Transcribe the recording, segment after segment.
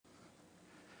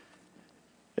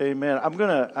Amen.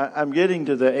 I'm getting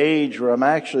to the age where I'm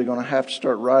actually going to have to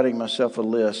start writing myself a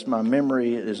list. My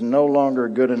memory is no longer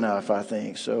good enough, I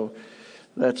think. So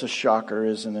that's a shocker,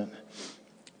 isn't it?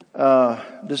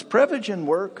 Does Prevagen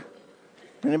work?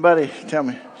 Anybody tell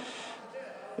me?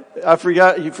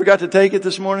 You forgot to take it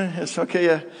this morning? It's okay.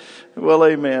 Yeah. Well,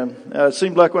 amen. It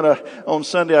seemed like on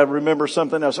Sunday I remember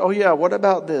something else. Oh yeah, what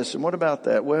about this and what about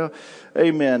that? Well,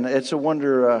 amen. It's a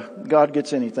wonder God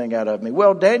gets anything out of me.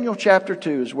 Well, Daniel chapter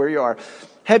 2 is where you are.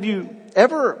 Have you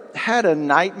ever had a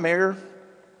nightmare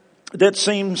that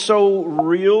seemed so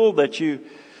real that you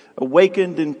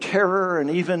awakened in terror and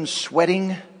even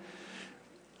sweating?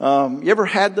 You ever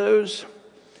had those?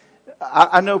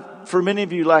 I know for many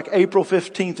of you, like April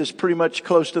 15th is pretty much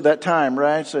close to that time,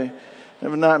 right? So,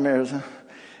 have nightmares.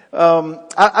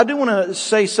 I do want to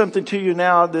say something to you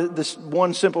now, this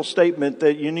one simple statement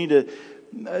that you need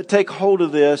to take hold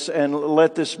of this and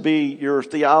let this be your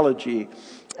theology.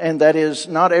 And that is,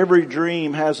 not every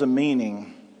dream has a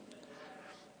meaning.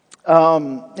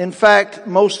 In fact,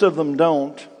 most of them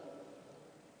don't.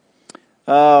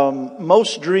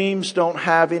 Most dreams don't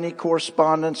have any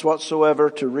correspondence whatsoever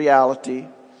to reality.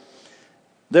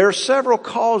 There are several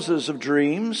causes of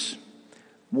dreams.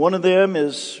 One of them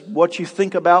is what you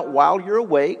think about while you're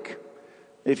awake.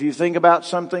 If you think about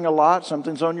something a lot,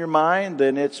 something's on your mind,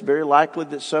 then it's very likely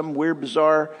that some weird,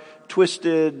 bizarre,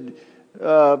 twisted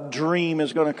dream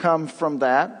is going to come from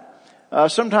that.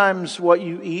 Sometimes what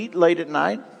you eat late at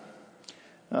night.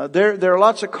 There are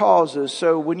lots of causes.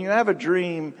 So when you have a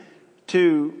dream,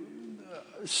 to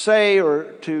say or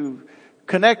to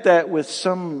connect that with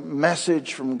some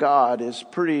message from God is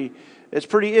pretty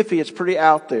iffy. It's pretty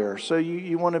out there. So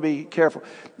you want to be careful.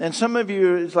 And some of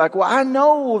you is like, well, I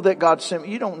know that God sent me.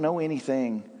 You don't know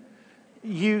anything.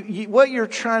 What you're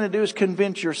trying to do is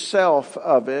convince yourself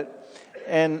of it.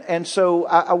 And so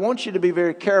I want you to be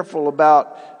very careful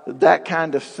about that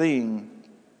kind of thing.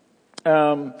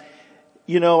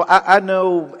 I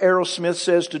know Aerosmith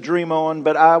says to dream on,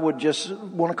 but I would just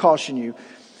want to caution you.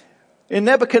 In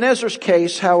Nebuchadnezzar's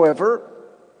case, however,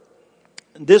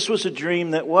 this was a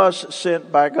dream that was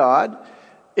sent by God.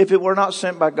 If it were not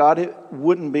sent by God, it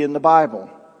wouldn't be in the Bible.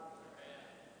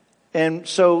 And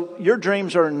so your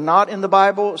dreams are not in the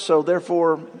Bible, so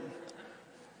therefore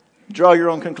draw your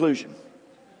own conclusion.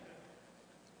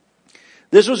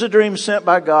 This was a dream sent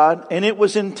by God, and it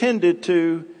was intended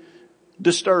to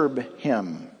disturb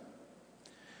him.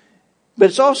 But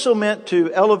it's also meant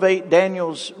to elevate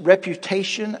Daniel's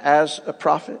reputation as a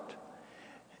prophet.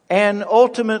 And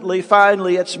ultimately,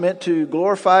 finally, it's meant to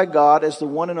glorify God as the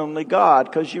one and only God.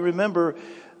 Because you remember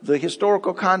the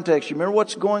historical context. You remember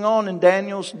what's going on in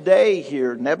Daniel's day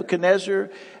here. Nebuchadnezzar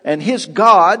and his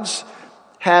gods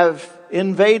have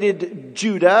invaded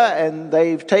Judah, and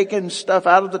they've taken stuff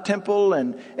out of the temple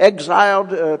and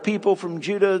exiled people from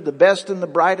Judah, the best and the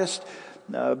brightest,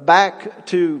 back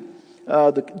to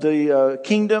the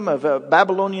kingdom of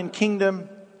Babylonian kingdom.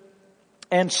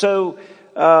 And so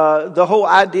the whole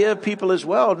idea of people as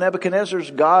well,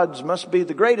 Nebuchadnezzar's gods must be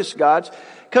the greatest gods.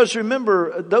 Because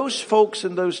remember, those folks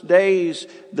in those days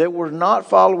that were not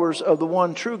followers of the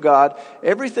one true God,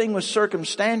 everything was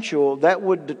circumstantial. That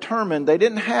would determine, they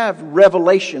didn't have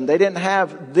revelation. They didn't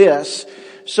have this.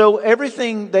 So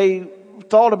everything they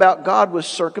thought about God was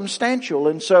circumstantial.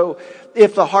 And so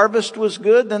if the harvest was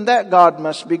good, then that God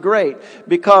must be great.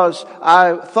 Because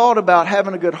I thought about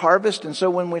having a good harvest, and so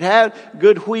when we'd had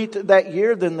good wheat that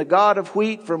year, then the God of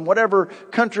wheat from whatever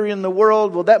country in the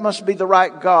world, well, that must be the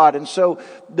right God. And so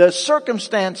the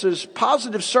circumstances,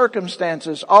 positive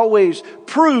circumstances, always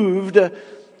proved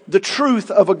the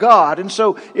truth of a God. And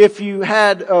so if you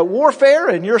had warfare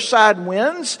and your side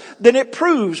wins, then it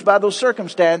proves by those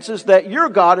circumstances that your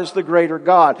God is the greater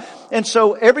God. And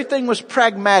so everything was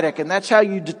pragmatic, and that's how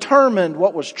you determined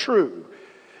what was true.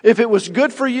 If it was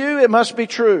good for you, it must be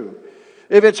true.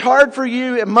 If it's hard for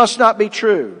you, it must not be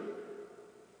true.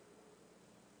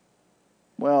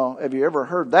 Well, have you ever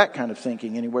heard that kind of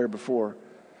thinking anywhere before?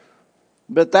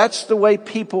 But that's the way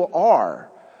people are.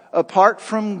 Apart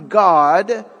from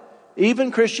God,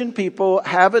 even Christian people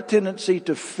have a tendency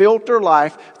to filter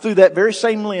life through that very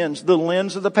same lens, the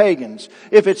lens of the pagans.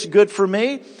 If it's good for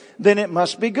me, then it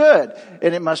must be good.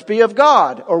 And it must be of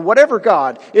God, or whatever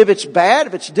God. If it's bad,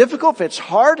 if it's difficult, if it's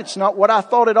hard, it's not what I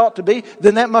thought it ought to be,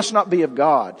 then that must not be of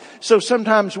God. So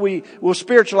sometimes we will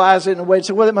spiritualize it in a way and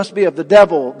say, well, it must be of the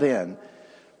devil then.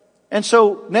 And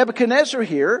so Nebuchadnezzar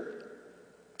here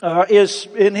is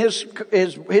in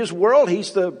his world,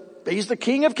 he's the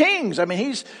king of kings. I mean,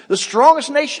 he's the strongest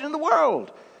nation in the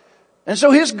world. And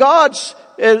so his gods,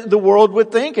 the world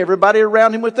would think, everybody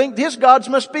around him would think, his gods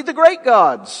must be the great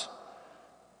gods.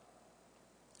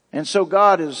 And so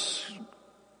God is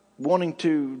wanting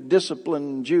to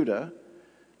discipline Judah,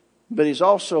 but He's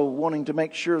also wanting to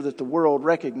make sure that the world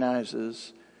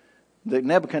recognizes that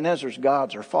Nebuchadnezzar's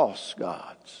gods are false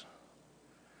gods.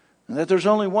 And that there's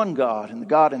only one God, and the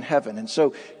God in heaven. And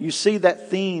so you see that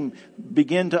theme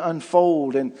begin to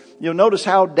unfold. And you'll notice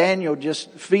how Daniel just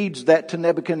feeds that to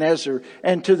Nebuchadnezzar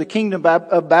and to the kingdom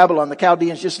of Babylon, the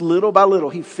Chaldeans, just little by little.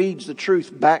 He feeds the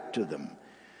truth back to them.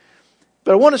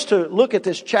 But I want us to look at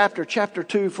this chapter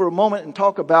 2, for a moment and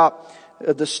talk about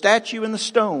the statue and the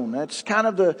stone. That's kind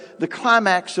of the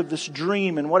climax of this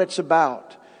dream and what it's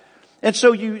about. And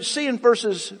so you see in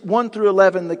verses 1 through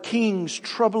 11, the king's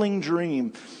troubling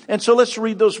dream. And so let's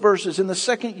read those verses. In the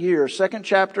second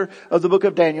chapter of the book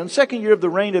of Daniel, in the second year of the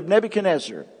reign of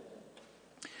Nebuchadnezzar,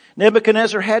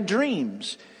 Nebuchadnezzar had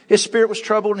dreams. His spirit was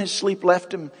troubled and his sleep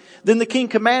left him. Then the king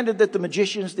commanded that the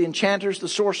magicians, the enchanters, the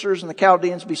sorcerers, and the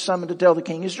Chaldeans be summoned to tell the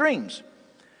king his dreams.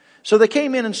 So they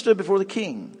came in and stood before the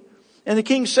king. And the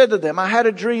king said to them, I had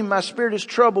a dream. My spirit is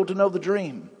troubled to know the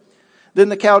dream. Then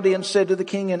the Chaldeans said to the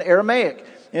king in Aramaic.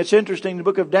 And it's interesting, the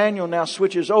book of Daniel now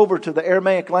switches over to the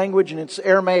Aramaic language, and it's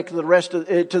Aramaic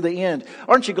to the end.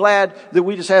 Aren't you glad that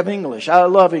we just have English? I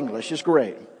love English. It's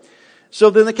great. So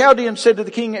then the Chaldeans said to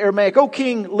the king in Aramaic, O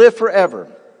king, live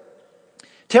forever.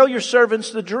 Tell your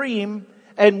servants the dream,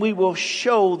 and we will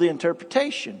show the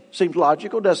interpretation. Seems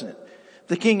logical, doesn't it?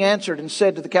 The king answered and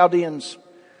said to the Chaldeans,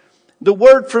 the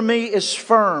word for me is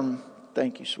firm.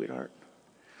 Thank you, sweetheart.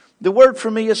 The word for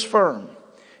me is firm.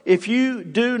 If you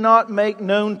do not make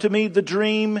known to me the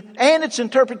dream and its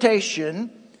interpretation,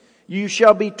 you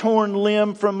shall be torn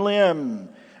limb from limb,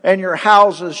 and your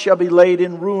houses shall be laid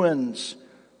in ruins.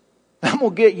 I'm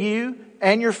going to get you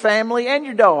and your family and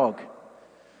your dog.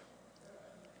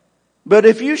 But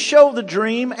if you show the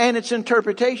dream and its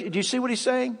interpretation, do you see what he's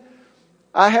saying?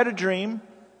 I had a dream,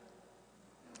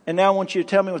 and now I want you to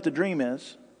tell me what the dream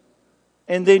is,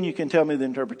 and then you can tell me the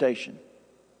interpretation.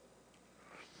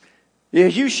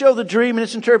 If you show the dream and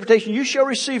its interpretation, you shall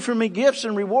receive from me gifts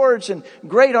and rewards and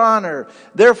great honor.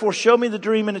 Therefore, show me the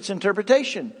dream and its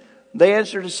interpretation. They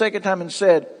answered a second time and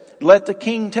said, let the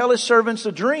king tell his servants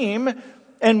the dream,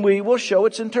 and we will show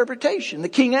its interpretation. The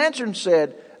king answered and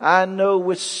said, I know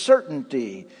with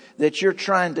certainty that you're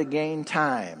trying to gain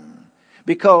time,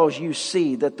 because you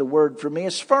see that the word for me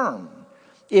is firm.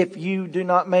 If you do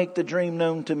not make the dream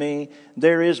known to me,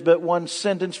 there is but one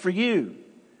sentence for you.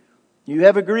 You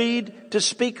have agreed to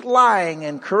speak lying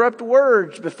and corrupt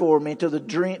words before me till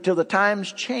the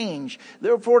times change.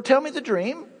 Therefore, tell me the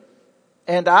dream,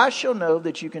 and I shall know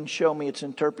that you can show me its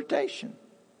interpretation.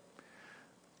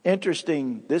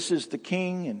 Interesting. This is the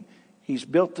king, and he's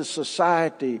built a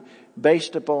society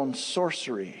based upon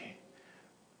sorcery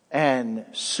and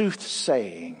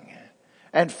soothsaying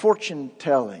and fortune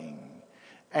telling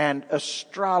and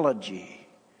astrology.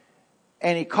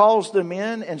 And he calls them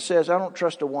in and says, I don't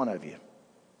trust a one of you.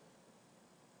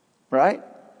 Right?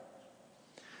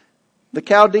 The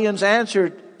Chaldeans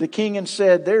answered the king and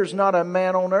said, there's not a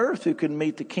man on earth who can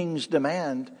meet the king's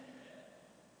demand.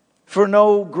 For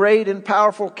no great and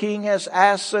powerful king has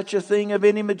asked such a thing of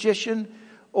any magician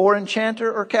or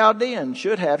enchanter or Chaldean.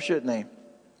 Should have, shouldn't he?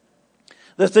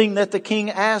 The thing that the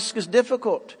king asks is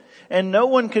difficult, and no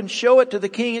one can show it to the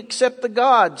king except the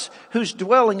gods, whose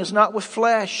dwelling is not with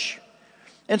flesh.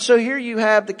 And so here you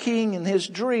have the king and his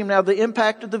dream. Now the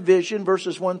impact of the vision,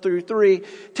 verses 1 through 3,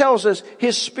 tells us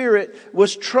his spirit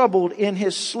was troubled in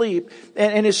his sleep.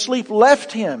 And his sleep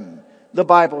left him, the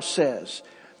Bible says.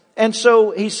 And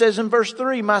so he says in verse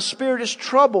 3, my spirit is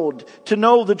troubled to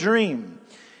know the dream.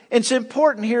 It's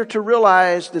important here to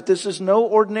realize that this is no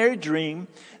ordinary dream,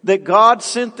 that God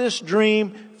sent this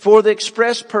dream for the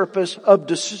express purpose of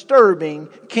disturbing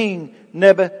King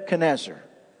Nebuchadnezzar.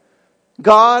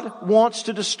 God wants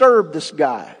to disturb this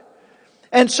guy.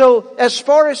 And so as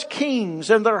far as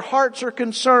kings and their hearts are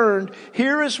concerned,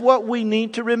 here is what we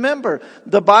need to remember.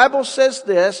 The Bible says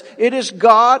this, it is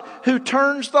God who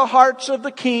turns the hearts of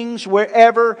the kings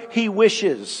wherever He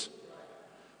wishes.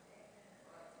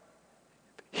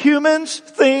 Humans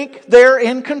think they're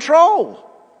in control.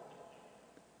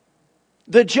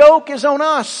 The joke is on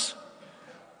us.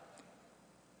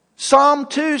 Psalm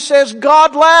 2 says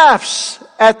God laughs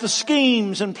at the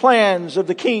schemes and plans of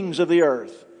the kings of the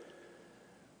earth.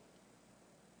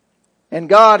 And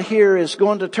God here is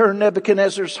going to turn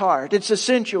Nebuchadnezzar's heart. It's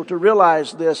essential to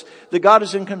realize this, that God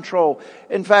is in control.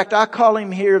 In fact, I call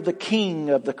Him here the king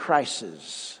of the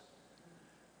crisis.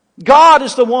 God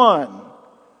is the one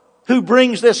who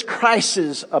brings this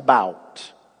crisis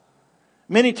about.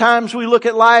 Many times we look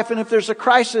at life, and if there's a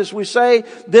crisis, we say,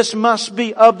 this must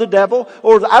be of the devil,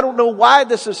 or I don't know why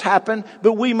this has happened,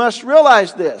 but we must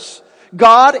realize this.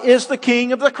 God is the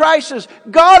king of the crisis.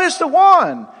 God is the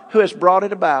one who has brought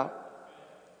it about.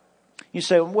 You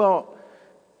say, well,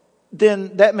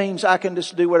 then that means I can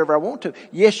just do whatever I want to.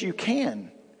 Yes, you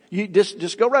can. You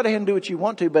just go right ahead and do what you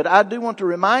want to, but I do want to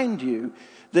remind you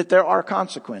that there are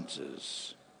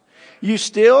consequences. You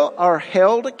still are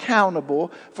held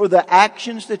accountable for the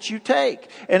actions that you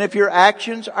take. And if your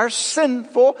actions are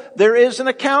sinful, there is an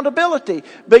accountability.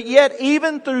 But yet,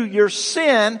 even through your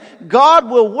sin, God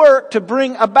will work to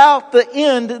bring about the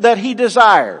end that He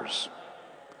desires.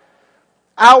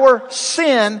 Our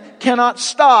sin cannot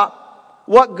stop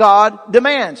what God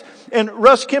demands. And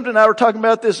Russ Kempton and I were talking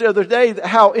about this the other day,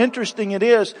 how interesting it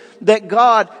is that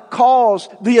God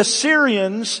caused the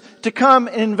Assyrians to come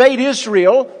and invade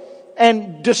Israel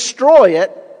and destroy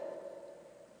it.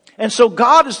 And so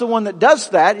God is the one that does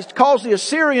that. He calls the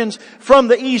Assyrians from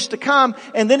the east to come.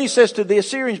 And then He says to the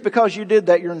Assyrians, because you did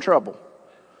that, you're in trouble.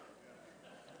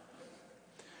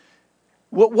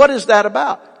 What is that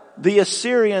about? The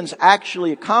Assyrians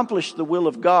actually accomplished the will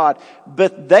of God,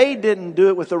 but they didn't do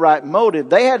it with the right motive.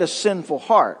 They had a sinful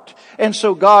heart. And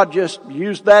so God just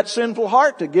used that sinful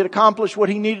heart to get accomplished what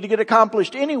He needed to get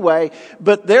accomplished anyway,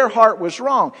 but their heart was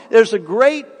wrong. There's a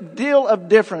great deal of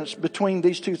difference between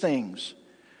these two things.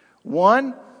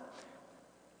 One,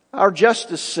 our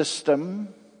justice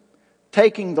system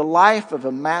taking the life of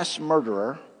a mass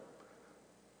murderer,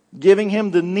 giving him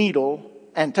the needle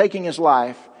and taking his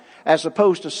life, as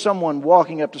opposed to someone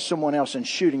walking up to someone else and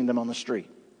shooting them on the street.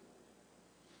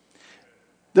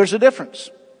 There's a difference.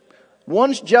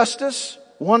 One's justice,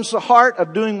 one's the heart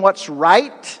of doing what's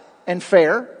right and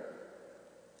fair,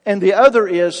 and the other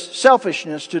is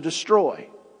selfishness to destroy.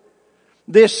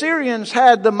 The Assyrians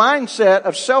had the mindset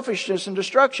of selfishness and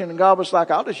destruction, and God was like,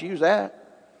 I'll just use that.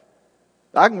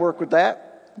 I can work with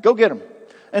that. Go get them.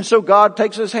 And so God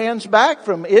takes His hands back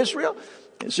from Israel.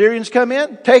 The Assyrians come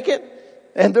in, take it,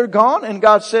 and they're gone. And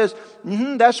God says,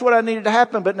 that's what I needed to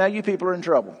happen, but now you people are in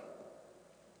trouble.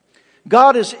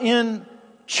 God is in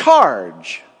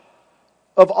charge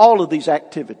of all of these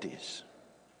activities.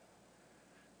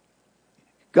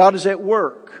 God is at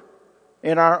work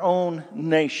in our own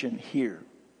nation here.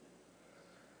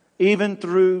 Even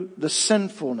through the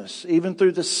sinfulness, even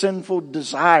through the sinful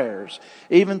desires,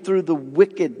 even through the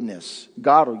wickedness,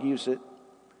 God will use it.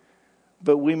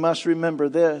 But we must remember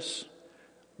this.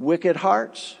 Wicked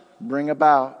hearts bring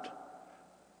about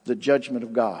the judgment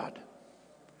of God.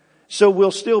 So we'll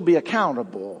still be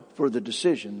accountable for the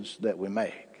decisions that we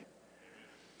make.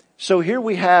 So here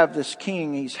we have this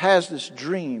king. He has this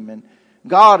dream, and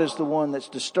God is the one that's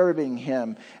disturbing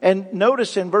him. And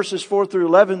notice in verses 4 through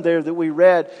 11 there that we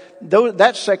read, though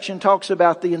that section talks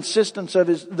about the insistence of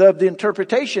the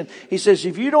interpretation. He says,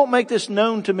 if you don't make this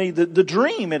known to me, the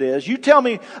dream it is, you tell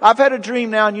me, I've had a dream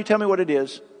now, and you tell me what it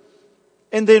is.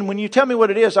 And then when you tell me what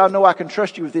it is, I know I can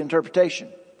trust you with the interpretation.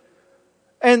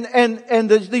 And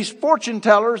these fortune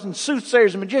tellers and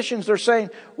soothsayers and magicians, they're saying,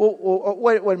 well,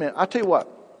 wait a minute. I'll tell you what.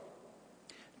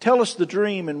 Tell us the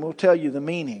dream and we'll tell you the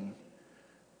meaning.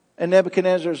 And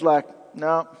Nebuchadnezzar's like,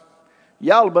 no,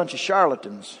 y'all a bunch of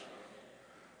charlatans.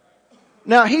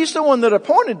 Now, he's the one that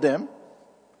appointed them.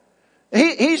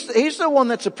 He's the one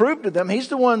that's approved of them. He's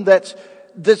the one that's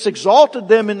exalted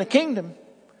them in the kingdom.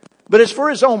 But it's for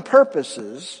his own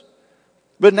purposes.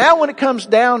 But now when it comes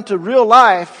down to real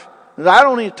life, I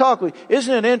don't need to talk with you.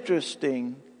 Isn't it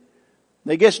interesting?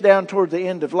 That gets down toward the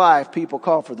end of life, people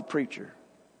call for the preacher.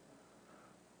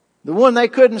 The one they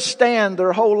couldn't stand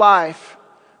their whole life.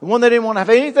 The one they didn't want to have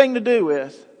anything to do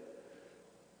with.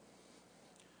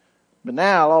 But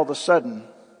now, all of a sudden,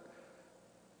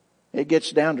 it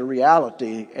gets down to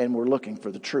reality and we're looking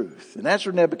for the truth. And that's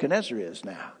where Nebuchadnezzar is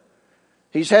now.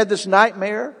 He's had this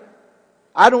nightmare.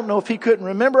 I don't know if he couldn't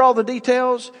remember all the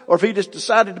details or if he just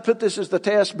decided to put this as the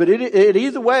test, but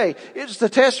either way, it's the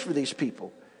test for these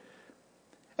people.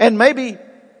 And maybe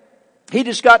he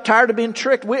just got tired of being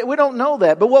tricked. We don't know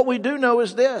that. But what we do know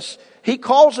is this. He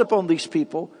calls upon these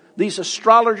people, these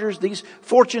astrologers, these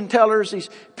fortune tellers, these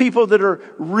people that are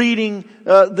reading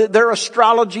their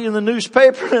astrology in the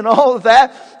newspaper and all of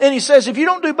that. And he says, if you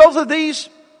don't do both of these,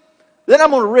 then I'm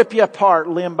going to rip you apart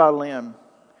limb by limb.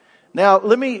 Now,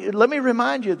 let me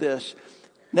remind you of this.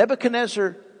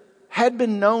 Nebuchadnezzar had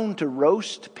been known to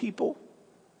roast people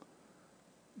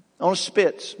on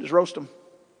spits. Just roast them.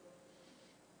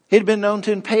 He'd been known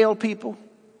to impale people.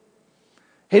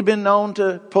 He'd been known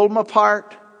to pull them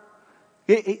apart.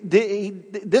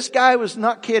 This guy was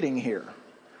not kidding here.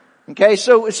 Okay,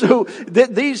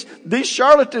 these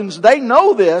charlatans, they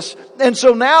know this, and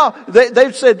so now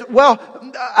they've said, well,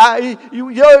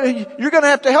 you're going to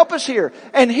have to help us here.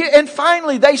 And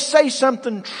finally they say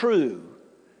something true.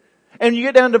 And you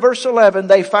get down to verse 11,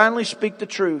 they finally speak the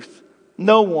truth.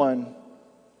 No one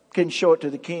can show it to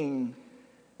the king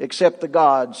except the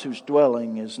gods whose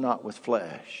dwelling is not with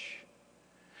flesh.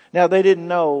 Now they didn't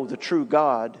know the true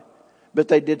God, but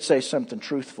they did say something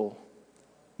truthful.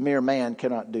 Mere man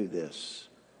cannot do this.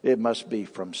 It must be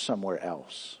from somewhere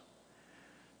else.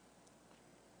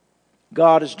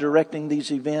 God is directing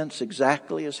these events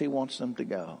exactly as He wants them to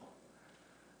go.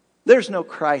 There's no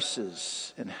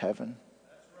crisis in heaven.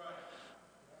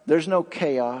 There's no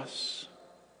chaos.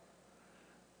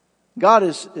 God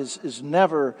is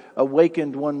never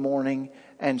awakened one morning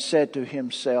and said to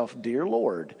Himself, "Dear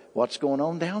Lord, what's going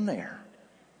on down there?"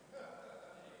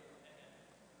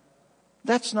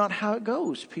 That's not how it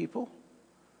goes, people.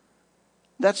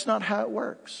 That's not how it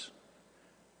works.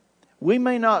 We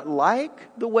may not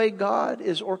like the way God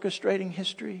is orchestrating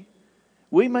history.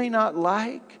 We may not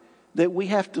like that we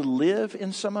have to live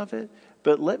in some of it.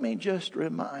 But let me just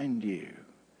remind you,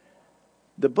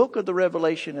 the book of the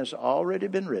Revelation has already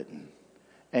been written,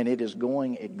 and it is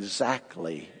going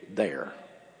exactly there.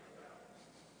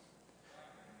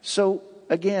 So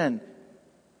again,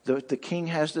 the king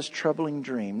has this troubling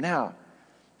dream. Now,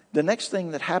 the next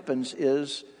thing that happens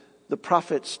is the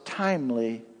prophet's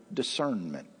timely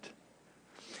discernment.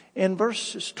 In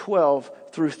verses 12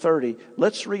 through 30,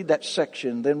 let's read that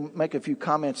section, then make a few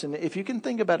comments. And if you can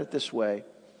think about it this way,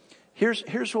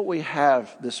 here's what we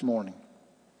have this morning.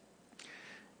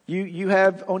 You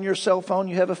have on your cell phone,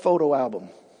 you have a photo album.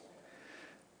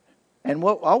 And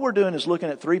all we're doing is looking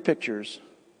at 3 pictures.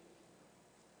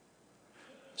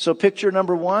 So picture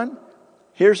number 1,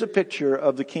 here's a picture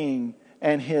of the king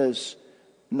and his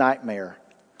nightmare.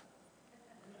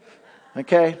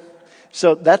 Okay?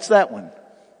 So that's that one.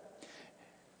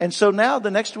 And so now the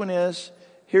next one is,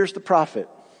 here's the prophet.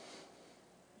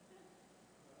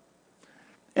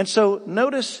 And so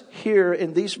notice here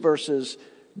in these verses,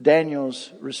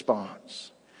 Daniel's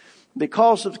response.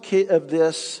 Because of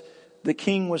this, the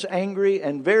king was angry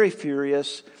and very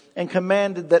furious and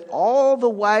commanded that all the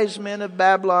wise men of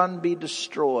Babylon be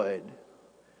destroyed.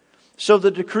 So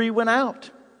the decree went out,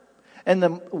 and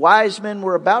the wise men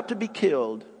were about to be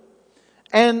killed.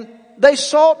 And they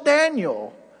sought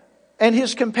Daniel and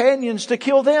his companions to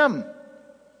kill them.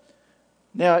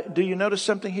 Now, do you notice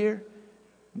something here?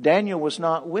 Daniel was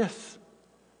not with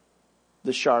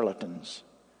the charlatans.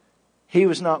 He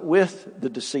was not with the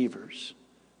deceivers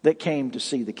that came to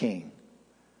see the king.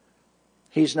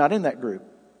 He's not in that group.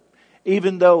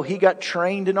 Even though he got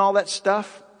trained in all that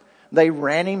stuff, they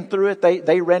ran him through it.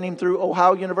 They ran him through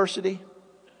Ohio University.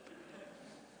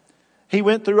 He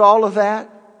went through all of that.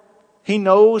 He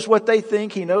knows what they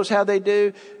think. He knows how they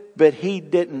do. But he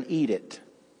didn't eat it.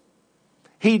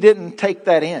 He didn't take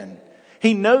that in.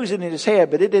 He knows it in his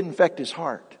head, but it didn't affect his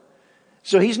heart.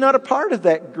 So he's not a part of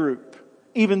that group,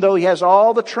 even though he has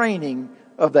all the training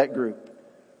of that group.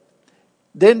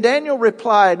 Then Daniel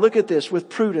replied, look at this, with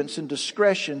prudence and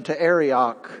discretion to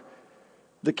Arioch,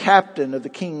 the captain of the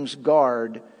king's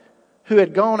guard, who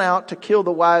had gone out to kill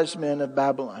the wise men of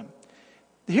Babylon.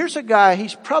 Here's a guy,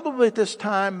 he's probably at this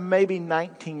time maybe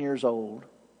 19 years old.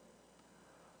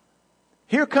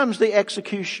 Here comes the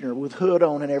executioner with hood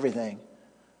on and everything.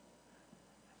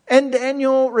 And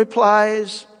Daniel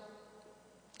replies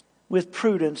with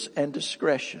prudence and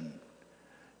discretion.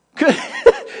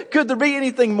 Could there be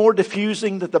anything more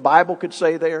diffusing that the Bible could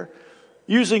say there?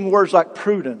 Using words like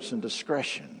prudence and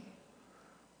discretion.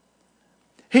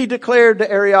 He declared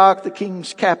to Arioch, the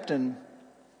king's captain,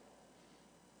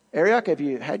 Arioch, have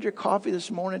you had your coffee this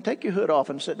morning? Take your hood off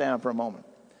and sit down for a moment.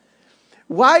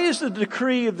 Why is the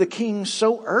decree of the king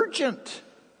so urgent?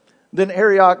 Then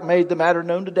Arioch made the matter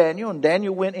known to Daniel, and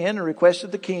Daniel went in and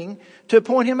requested the king to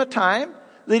appoint him a time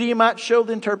that he might show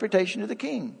the interpretation to the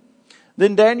king.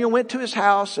 Then Daniel went to his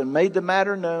house and made the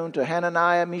matter known to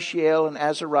Hananiah, Mishael, and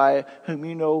Azariah, whom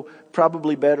you know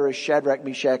probably better as Shadrach,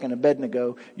 Meshach, and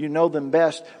Abednego. You know them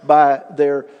best by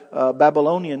their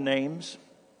Babylonian names.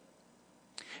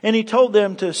 And he told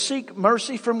them to seek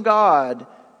mercy from God,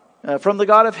 from the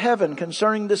God of heaven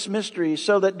concerning this mystery,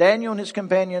 so that Daniel and his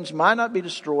companions might not be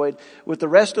destroyed with the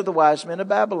rest of the wise men of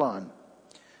Babylon.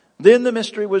 Then the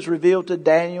mystery was revealed to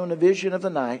Daniel in a vision of the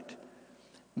night.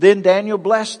 Then Daniel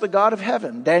blessed the God of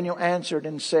heaven. Daniel answered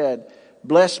and said,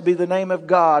 Blessed be the name of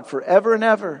God forever and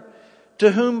ever,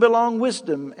 to whom belong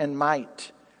wisdom and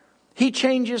might. He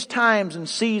changes times and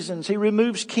seasons. He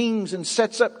removes kings and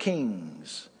sets up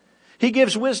kings. He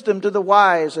gives wisdom to the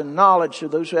wise and knowledge to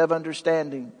those who have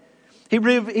understanding. He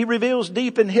reveals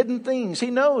deep and hidden things.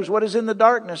 He knows what is in the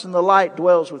darkness, and the light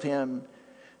dwells with him.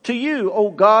 To you,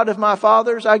 O God of my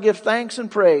fathers, I give thanks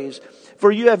and praise,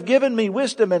 for you have given me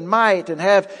wisdom and might, and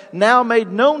have now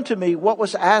made known to me what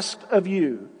was asked of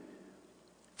you.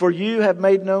 For you have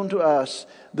made known to us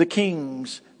the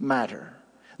king's matter.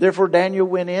 Therefore Daniel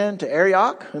went in to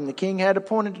Arioch, whom the king had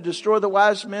appointed to destroy the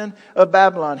wise men of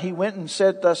Babylon. He went and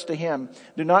said thus to him,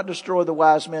 do not destroy the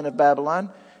wise men of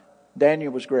Babylon.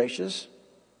 Daniel was gracious.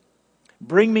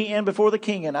 Bring me in before the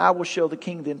king, and I will show the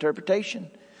king the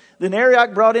interpretation. Then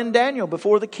Arioch brought in Daniel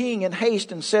before the king in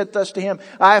haste and said thus to him,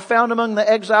 I have found among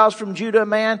the exiles from Judah a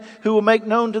man who will make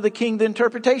known to the king the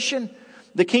interpretation.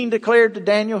 The king declared to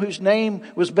Daniel, whose name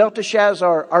was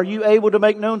Belteshazzar, are you able to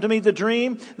make known to me the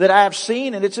dream that I have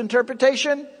seen and its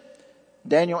interpretation?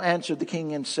 Daniel answered the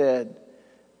king and said,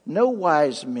 no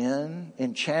wise men,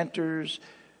 enchanters,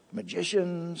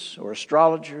 magicians, or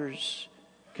astrologers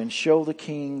can show the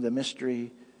king the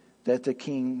mystery that the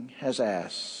king has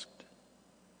asked.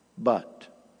 But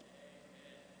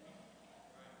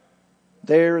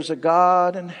there is a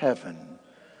God in heaven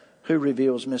who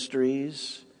reveals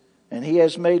mysteries, and he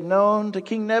has made known to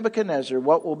King Nebuchadnezzar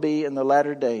what will be in the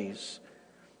latter days.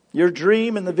 Your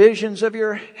dream and the visions of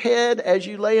your head as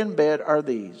you lay in bed are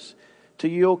these. To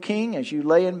you, O king, as you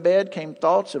lay in bed came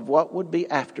thoughts of what would be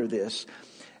after this.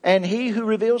 And he who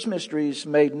reveals mysteries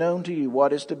made known to you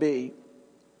what is to be.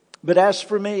 But as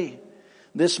for me,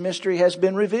 this mystery has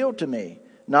been revealed to me,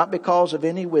 not because of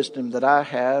any wisdom that I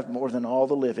have more than all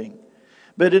the living,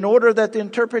 but in order that the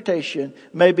interpretation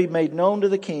may be made known to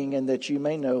the king, and that you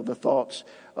may know the thoughts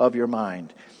of your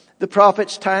mind. The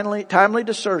prophet's timely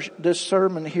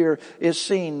discernment here is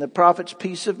seen. The prophet's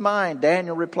peace of mind.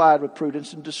 Daniel replied with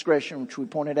prudence and discretion, which we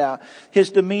pointed out.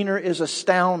 His demeanor is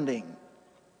astounding.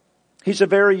 He's a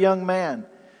very young man.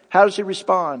 How does he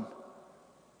respond?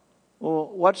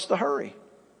 Well, what's the hurry?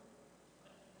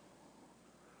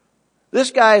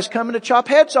 This guy is coming to chop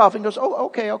heads off, and goes, oh,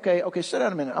 okay, sit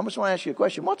down a minute. I just want to ask you a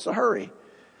question. What's the hurry?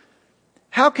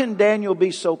 How can Daniel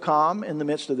be so calm in the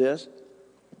midst of this?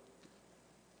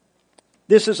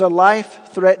 This is a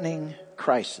life-threatening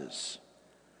crisis.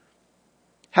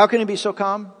 How can he be so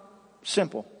calm?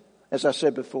 Simple, as I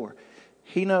said before.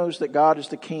 He knows that God is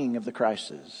the king of the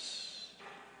crisis.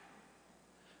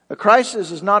 A crisis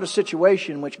is not a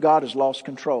situation in which God has lost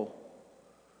control.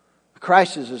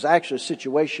 Crisis is actually a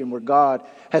situation where God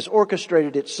has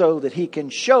orchestrated it so that he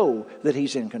can show that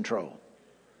he's in control.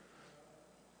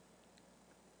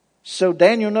 So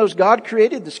Daniel knows God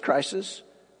created this crisis.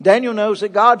 Daniel knows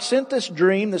that God sent this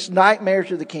dream, this nightmare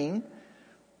to the king.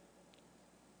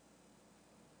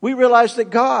 We realize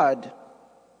that God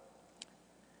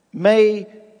may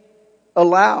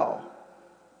allow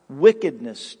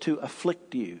wickedness to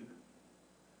afflict you.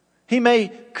 He may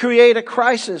create a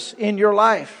crisis in your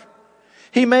life.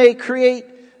 He may create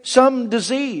some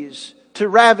disease to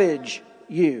ravage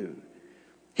you.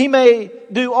 He may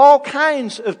do all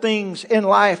kinds of things in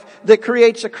life that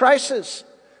creates a crisis.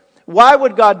 Why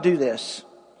would God do this?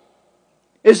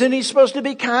 Isn't he supposed to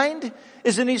be kind?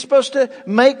 Isn't he supposed to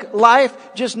make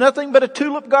life just nothing but a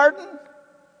tulip garden?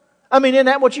 I mean, isn't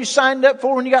that what you signed up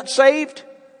for when you got saved?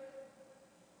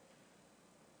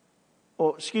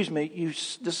 Well, you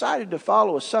decided to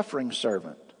follow a suffering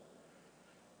servant.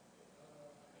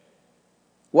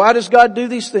 Why does God do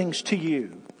these things to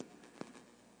you?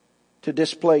 To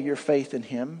display your faith in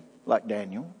him, like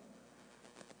Daniel.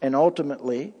 And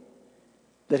ultimately,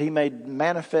 that he may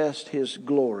manifest his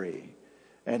glory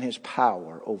and his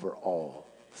power over all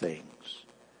things.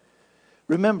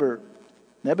 Remember,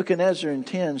 Nebuchadnezzar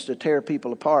intends to tear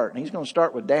people apart. And he's going to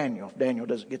start with Daniel if Daniel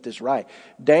doesn't get this right.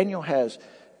 Daniel has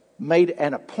made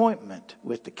an appointment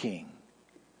with the king.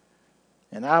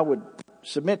 And I would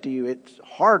submit to you, it's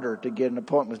harder to get an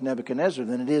appointment with Nebuchadnezzar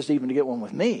than it is even to get one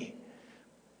with me.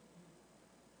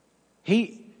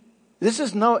 This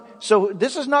is not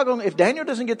going, if Daniel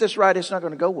doesn't get this right, it's not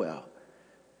going to go well.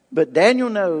 But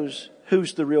Daniel knows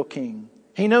who's the real king.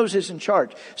 He knows who's in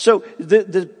charge. So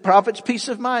the prophet's peace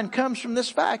of mind comes from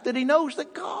this fact that he knows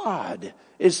that God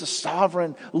is the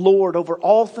sovereign Lord over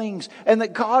all things, and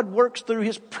that God works through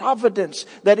his providence.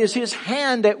 That is his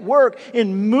hand at work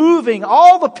in moving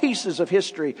all the pieces of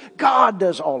history. God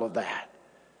does all of that.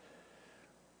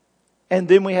 And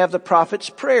then we have the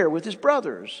prophet's prayer with his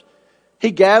brothers.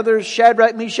 He gathers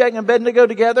Shadrach, Meshach, and Abednego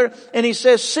together, and he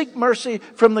says, seek mercy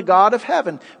from the God of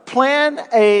heaven. Plan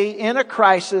A in a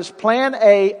crisis, plan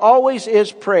A always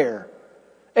is prayer.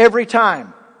 Every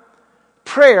time.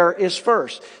 Prayer is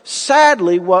first.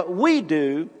 Sadly, what we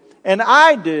do and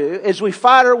I do as we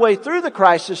fight our way through the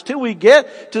crisis till we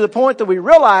get to the point that we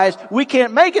realize we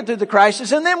can't make it through the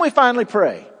crisis, and then we finally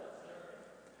pray.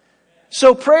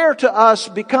 So prayer to us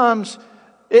becomes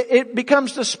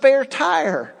the spare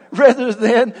tire rather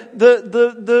than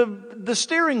the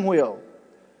steering wheel.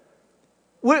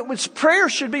 Prayer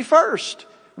should be first.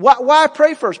 Why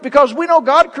pray first? Because we know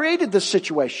God created this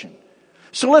situation.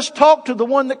 So let's talk to the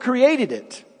one that created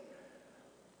it.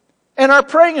 And our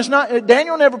praying is not,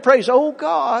 Daniel never prays, "Oh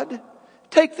God,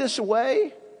 take this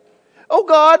away. Oh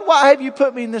God, why have you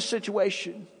put me in this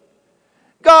situation?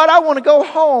 God, I want to go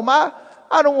home. I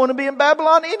don't want to be in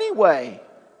Babylon anyway.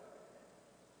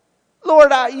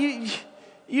 Lord,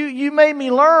 you made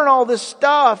me learn all this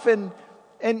stuff and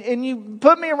you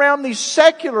put me around these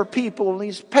secular people and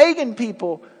these pagan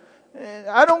people.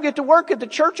 I don't get to work at the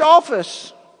church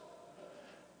office.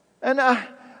 And I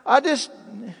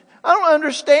don't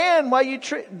understand why you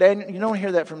treat..." Daniel, you don't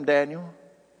hear that from Daniel.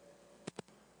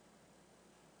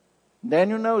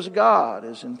 Daniel knows God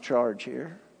is in charge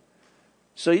here.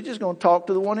 So he's just going to talk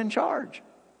to the one in charge.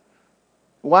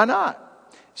 Why not?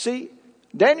 See,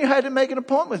 Daniel had to make an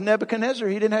appointment with Nebuchadnezzar.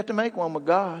 He didn't have to make one with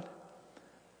God.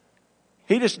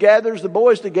 He just gathers the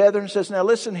boys together and says, "Now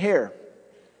listen here.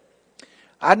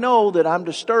 I know that I'm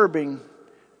disturbing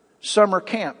summer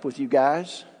camp with you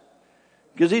guys."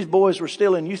 Because these boys were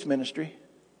still in youth ministry.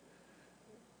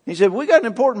 He said, "We got an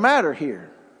important matter here.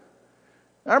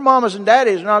 Our mamas and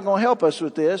daddies are not going to help us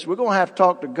with this. We're going to have to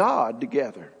talk to God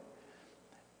together."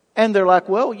 And they're like,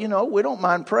 "Well, we don't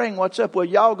mind praying. What's up?" "Well,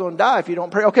 y'all going to die if you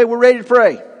don't pray." "Okay, we're ready to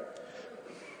pray."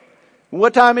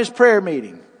 "What time is prayer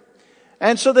meeting?"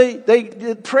 And so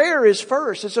prayer is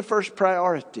first. It's the first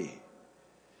priority.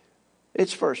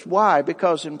 It's first. Why?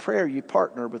 Because in prayer you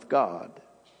partner with God.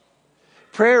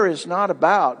 Prayer is not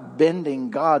about bending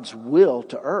God's will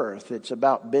to earth. It's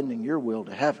about bending your will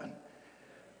to heaven.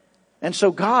 And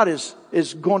so God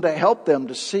is going to help them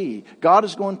to see. God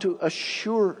is going to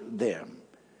assure them.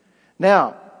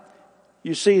 Now,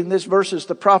 you see in this verses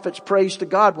the prophets praise to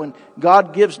God when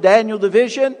God gives Daniel the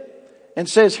vision and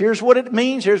says, "Here's what it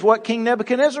means. Here's what King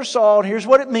Nebuchadnezzar saw, and here's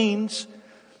what it means."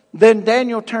 Then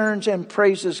Daniel turns and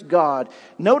praises God.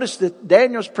 Notice that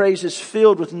Daniel's praise is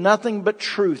filled with nothing but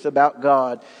truth about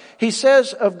God. He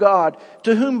says of God,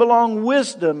 "To whom belong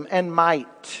wisdom and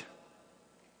might."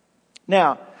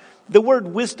 Now, the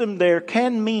word wisdom there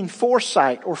can mean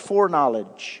foresight or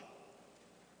foreknowledge.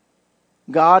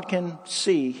 God can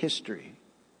see history.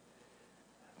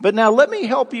 But now let me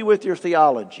help you with your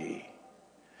theology.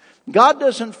 God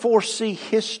doesn't foresee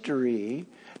history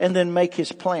and then make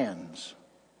His plans.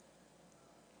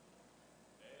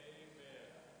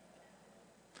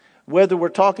 Whether we're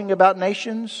talking about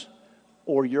nations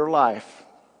or your life.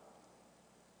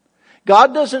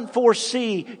 God doesn't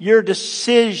foresee your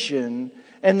decision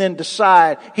and then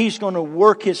decide He's going to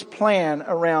work His plan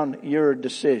around your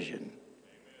decision.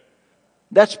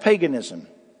 That's paganism.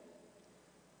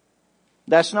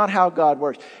 That's not how God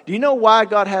works. Do you know why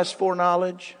God has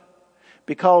foreknowledge?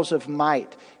 Because of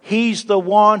might. He's the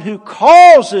one who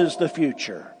causes the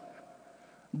future.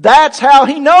 That's how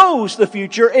He knows the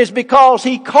future, is because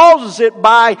He causes it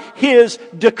by His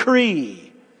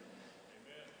decree.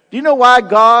 Do you know why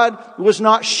God was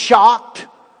not shocked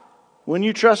when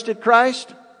you trusted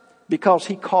Christ? Because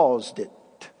He caused it.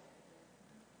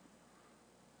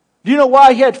 Do you know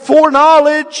why He had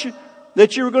foreknowledge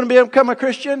that you were going to become a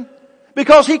Christian?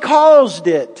 Because He caused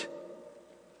it.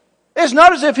 It's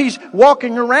not as if He's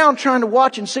walking around trying to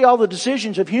watch and see all the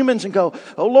decisions of humans and go,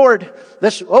 "Oh Lord,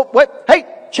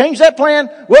 change that plan.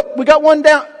 Whoop, we got one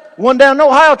down. One down in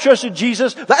Ohio trusted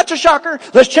Jesus. That's a shocker.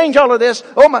 Let's change all of this."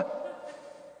 Oh my.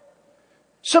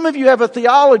 Some of you have a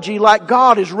theology like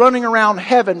God is running around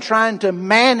heaven trying to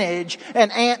manage an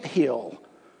anthill.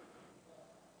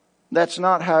 That's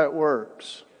not how it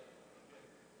works.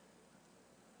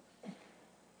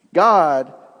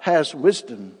 God has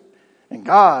wisdom. And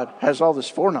God has all this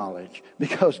foreknowledge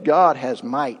because God has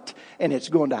might. And it's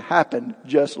going to happen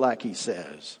just like He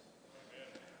says.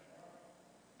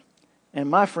 And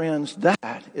my friends,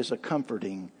 that is a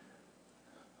comforting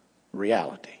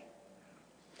reality.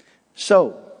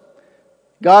 So,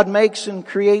 God makes and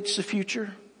creates the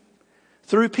future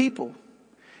through people.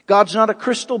 God's not a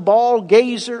crystal ball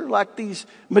gazer like these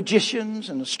magicians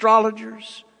and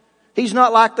astrologers. He's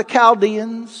not like the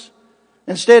Chaldeans.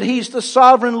 Instead, He's the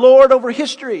sovereign Lord over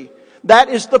history. That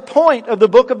is the point of the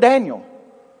book of Daniel.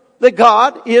 That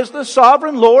God is the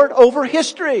sovereign Lord over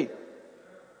history.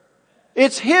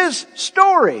 It's His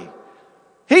story.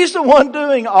 He's the one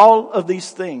doing all of these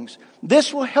things.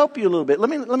 This will help you a little bit. Let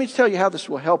me tell you how this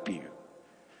will help you.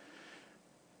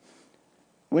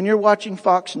 When you're watching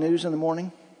Fox News in the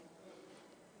morning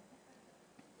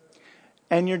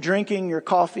and you're drinking your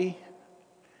coffee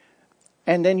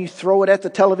and then you throw it at the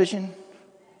television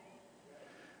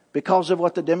because of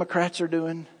what the Democrats are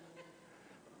doing,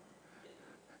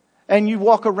 and you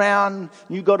walk around,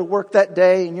 you go to work that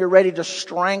day and you're ready to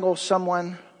strangle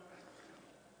someone,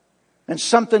 and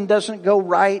something doesn't go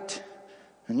right,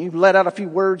 and you've let out a few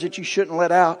words that you shouldn't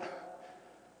let out,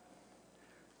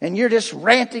 and you're just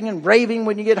ranting and raving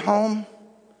when you get home.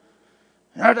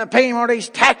 I have to pay all these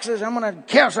taxes. I'm going to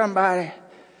kill somebody.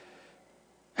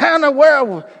 How in the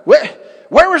world?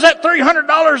 Where was that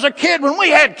 $300 a kid when we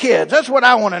had kids? That's what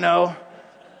I want to know.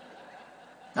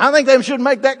 I think they should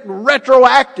make that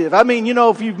retroactive. I mean,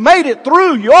 if you've made it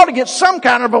through, you ought to get some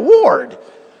kind of award.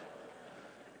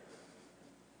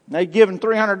 They're giving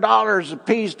 $300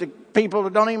 apiece to people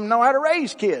that don't even know how to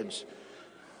raise kids.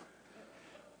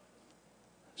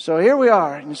 So here we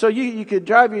are. And so you could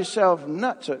drive yourself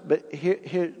nuts. But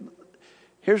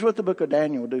here's what the book of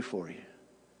Daniel will do for you.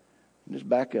 Just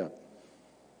back up.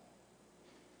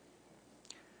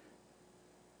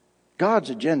 God's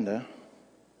agenda,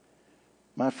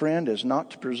 my friend, is not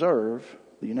to preserve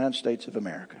the United States of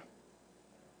America.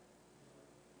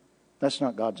 That's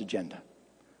not God's agenda.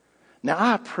 Now,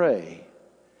 I pray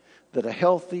that a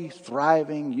healthy,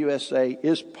 thriving USA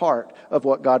is part of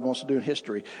what God wants to do in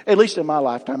history. At least in my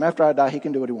lifetime. After I die, He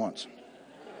can do what He wants.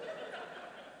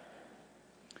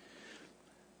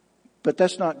 But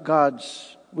that's not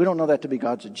we don't know that to be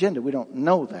God's agenda. We don't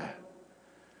know that.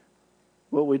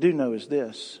 What we do know is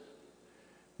this.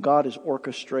 God is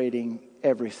orchestrating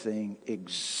everything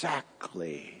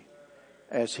exactly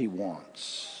as He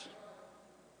wants.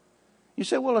 You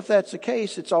say, well, if that's the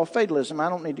case, it's all fatalism. I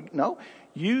don't need to. No,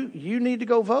 you need to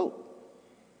go vote.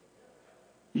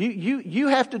 You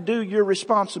have to do your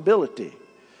responsibility.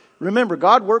 Remember,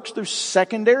 God works through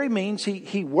secondary means.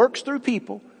 He works through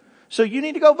people. So you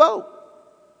need to go vote.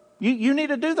 You need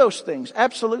to do those things.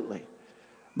 Absolutely.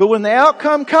 But when the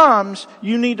outcome comes,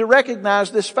 you need to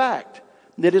recognize this fact.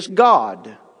 That it's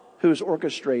God who has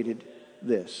orchestrated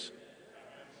this.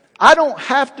 I don't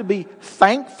have to be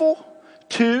thankful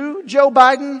to Joe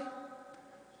Biden,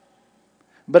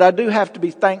 but I do have to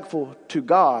be thankful to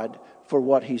God for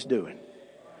what He's doing.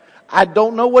 I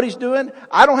don't know what He's doing.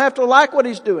 I don't have to like what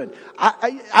He's doing.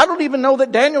 I don't even know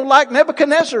that Daniel liked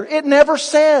Nebuchadnezzar. It never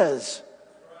says.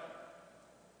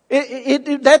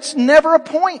 That's never a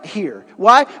point here.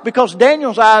 Why? Because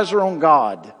Daniel's eyes are on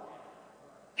God.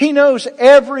 He knows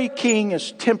every king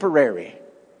is temporary.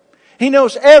 He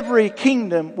knows every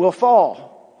kingdom will fall.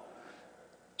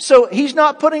 So he's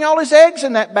not putting all his eggs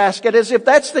in that basket as if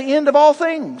that's the end of all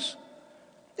things.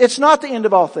 It's not the end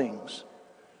of all things.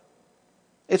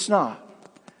 It's not.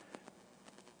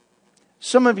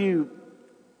 Some of you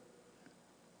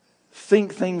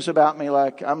think things about me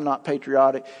like I'm not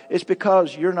patriotic. It's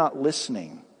because you're not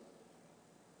listening.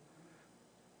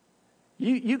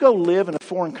 You go live in a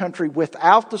foreign country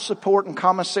without the support and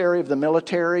commissary of the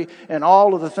military and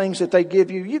all of the things that they give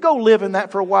you. You go live in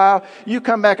that for a while. You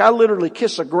come back. I literally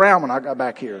kissed the ground when I got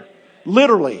back here.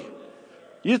 Literally.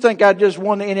 You think I just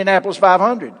won the Indianapolis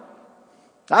 500.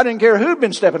 I didn't care who'd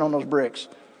been stepping on those bricks.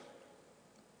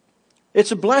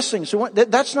 It's a blessing. So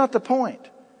that's not the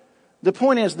point. The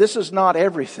point is, this is not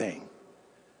everything.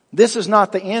 This is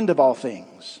not the end of all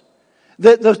things.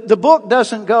 The book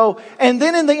doesn't go, and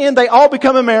then in the end they all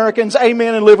become Americans,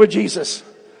 amen, and live with Jesus.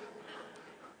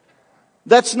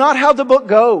 That's not how the book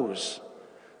goes.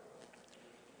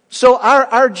 So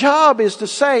our job is to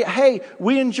say, hey,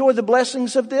 we enjoy the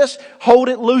blessings of this. Hold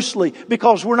it loosely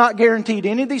because we're not guaranteed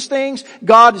any of these things.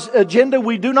 God's agenda,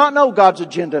 we do not know God's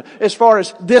agenda as far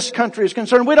as this country is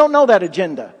concerned. We don't know that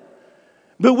agenda.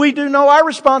 But we do know our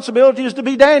responsibility is to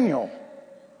be Daniel.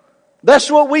 That's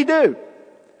what we do.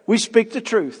 We speak the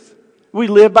truth. We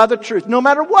live by the truth. No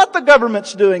matter what the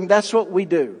government's doing, that's what we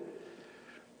do.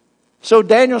 So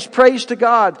Daniel's praise to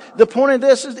God. The point of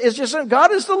this is just that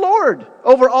God is the Lord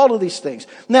over all of these things.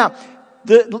 Now,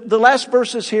 the last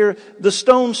verses here, the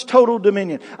stone's total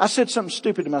dominion. I said something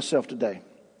stupid to myself today.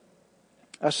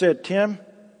 I said, Tim,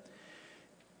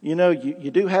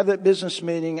 you do have that business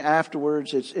meeting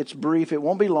afterwards. It's brief. It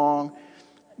won't be long.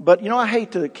 But, I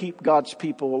hate to keep God's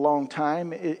people a long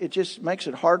time. It just makes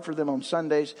it hard for them on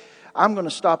Sundays. I'm going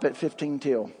to stop at 15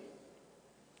 till.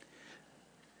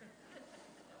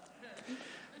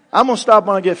 I'm going to stop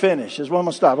when I get finished is what I'm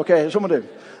going to stop. Okay, that's what I'm going to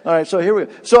do. All right, so here we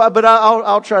go. So, but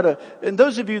I'll try to, and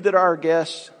those of you that are our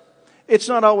guests, it's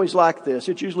not always like this.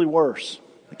 It's usually worse.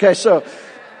 Okay, so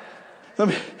let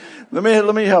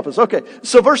me help us. Okay,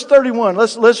 so verse 31,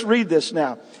 let's read this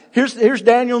now. Here's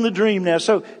Daniel in the dream now.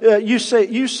 So you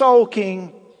saw, O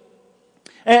king,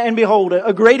 and behold,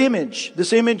 a great image.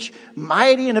 This image,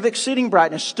 mighty and of exceeding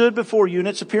brightness, stood before you, and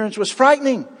its appearance was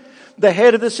frightening. The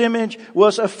head of this image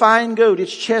was a fine goat,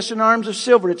 its chest and arms of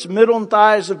silver, its middle and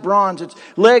thighs of bronze, its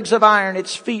legs of iron,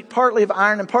 its feet partly of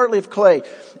iron and partly of clay.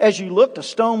 As you looked, a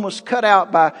stone was cut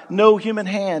out by no human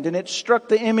hand, and it struck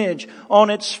the image on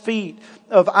its feet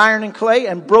of iron and clay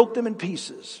and broke them in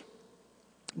pieces.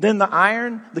 Then the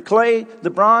iron, the clay, the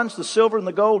bronze, the silver, and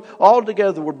the gold all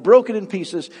together were broken in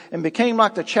pieces and became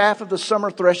like the chaff of the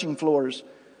summer threshing floors.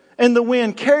 And the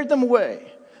wind carried them away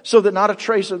so that not a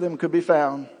trace of them could be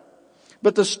found.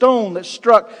 But the stone that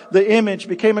struck the image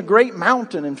became a great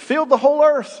mountain and filled the whole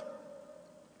earth.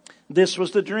 This was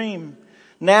the dream.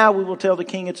 Now we will tell the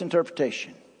king its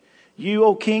interpretation. You,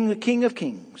 O king, the king of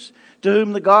kings, to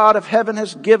whom the God of heaven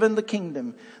has given the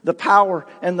kingdom, the power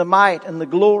and the might and the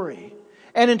glory,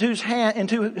 and into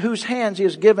whose hands he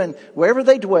has given, wherever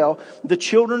they dwell, the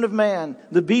children of man,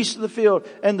 the beasts of the field,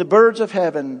 and the birds of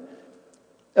heaven,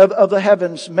 of the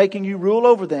heavens, making you rule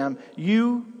over them.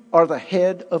 You are the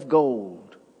head of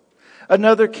gold.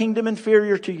 Another kingdom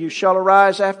inferior to you shall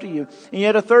arise after you, and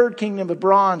yet a third kingdom of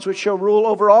bronze, which shall rule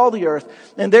over all the earth.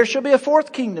 And there shall be a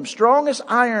fourth kingdom, strong as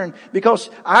iron, because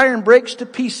iron breaks to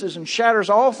pieces and shatters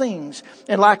all things.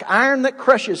 And like iron that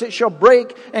crushes, it shall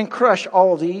break and crush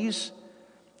all these.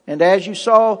 And as you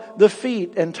saw the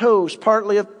feet and toes,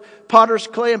 partly of potter's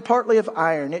clay and partly of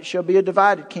iron, it shall be a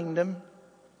divided kingdom.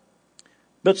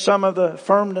 But some of the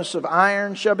firmness of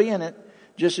iron shall be in it,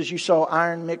 just as you saw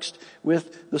iron mixed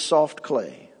with the soft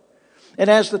clay. And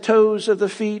as the toes of the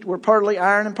feet were partly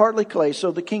iron and partly clay,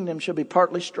 so the kingdom shall be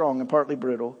partly strong and partly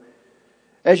brittle.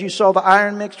 As you saw the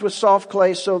iron mixed with soft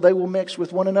clay, so they will mix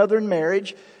with one another in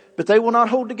marriage, but they will not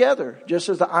hold together, just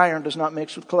as the iron does not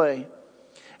mix with clay.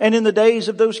 And in the days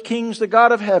of those kings, the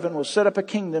God of heaven will set up a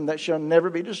kingdom that shall never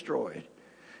be destroyed,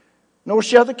 nor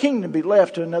shall the kingdom be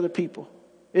left to another people.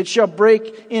 It shall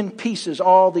break in pieces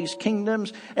all these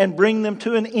kingdoms and bring them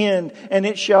to an end, and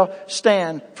it shall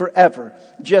stand forever.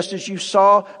 Just as you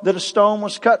saw that a stone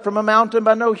was cut from a mountain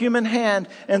by no human hand,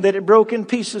 and that it broke in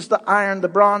pieces the iron, the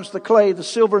bronze, the clay, the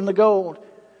silver, and the gold.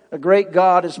 A great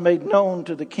God is made known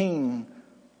to the king.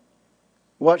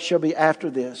 What shall be after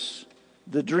this?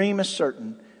 The dream is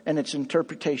certain, and its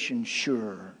interpretation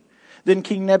sure. Then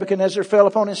King Nebuchadnezzar fell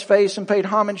upon his face and paid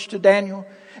homage to Daniel,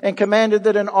 and commanded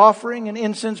that an offering and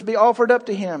incense be offered up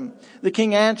to him. The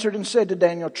king answered and said to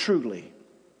Daniel, truly,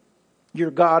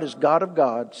 your God is God of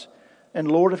gods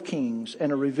and Lord of kings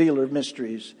and a revealer of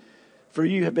mysteries, for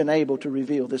you have been able to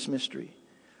reveal this mystery.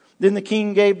 Then the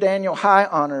king gave Daniel high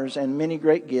honors and many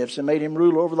great gifts, and made him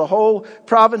ruler over the whole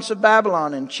province of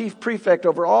Babylon and chief prefect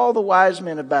over all the wise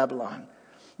men of Babylon.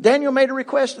 Daniel made a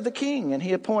request of the king, and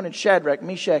he appointed Shadrach,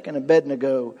 Meshach, and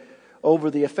Abednego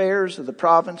over the affairs of the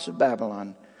province of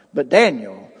Babylon. But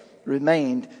Daniel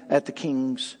remained at the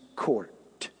king's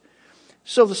court.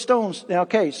 So the stones, now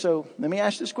okay, so let me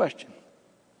ask this question.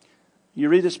 You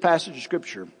read this passage of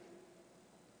scripture.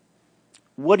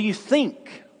 What do you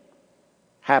think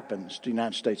happens to the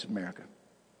United States of America?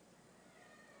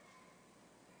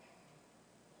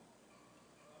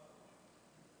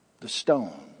 The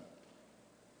stone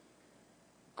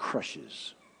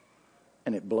crushes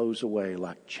and it blows away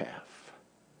like chaff.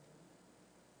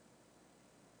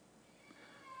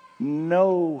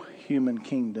 No human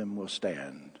kingdom will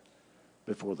stand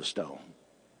before the stone.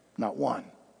 Not one.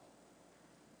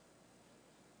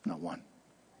 Not one.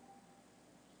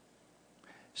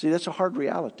 See, that's a hard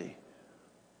reality,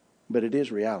 but it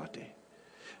is reality.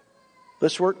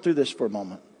 Let's work through this for a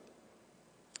moment.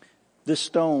 This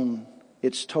stone,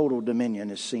 its total dominion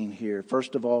is seen here.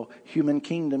 First of all, human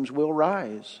kingdoms will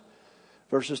rise.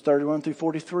 Verses 31 through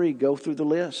 43 go through the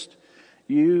list.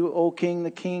 You, O king,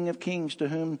 the king of kings, to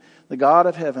whom the God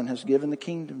of heaven has given the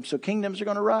kingdom. So kingdoms are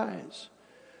going to rise.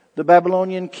 The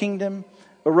Babylonian kingdom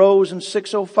arose in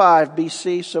 605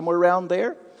 BC, somewhere around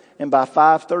there. And by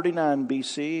 539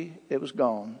 BC, it was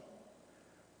gone.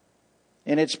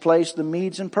 In its place, the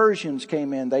Medes and Persians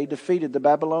came in. They defeated the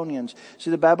Babylonians.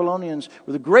 See, the Babylonians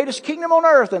were the greatest kingdom on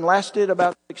earth and lasted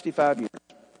about 65 years.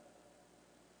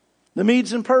 The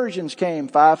Medes and Persians came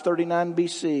 539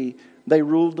 BC. They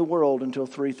ruled the world until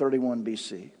 331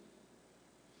 BC.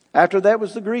 After that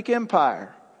was the Greek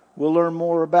Empire. We'll learn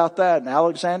more about that. And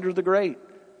Alexander the Great.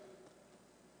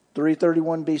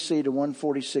 331 BC to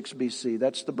 146 BC.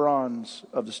 That's the bronze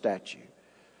of the statue.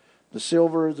 The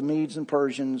silver, the Medes and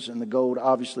Persians, and the gold,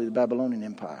 obviously the Babylonian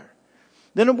Empire.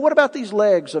 Then what about these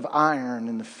legs of iron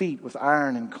and the feet with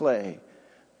iron and clay?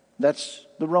 That's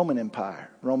the Roman Empire.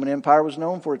 The Roman Empire was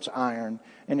known for its iron,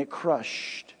 and it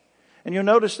crushed And you'll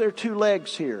notice there are two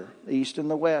legs here, the east and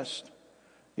the west.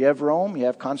 You have Rome, you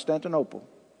have Constantinople.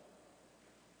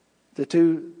 The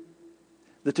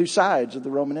two sides of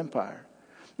the Roman Empire.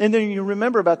 And then you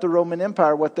remember about the Roman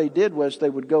Empire, what they did was they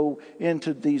would go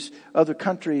into these other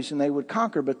countries and they would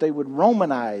conquer, but they would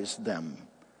Romanize them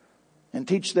and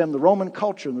teach them the Roman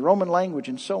culture and the Roman language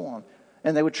and so on.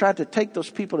 And they would try to take those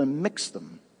people and mix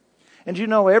them. And you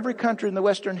know, every country in the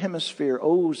Western Hemisphere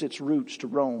owes its roots to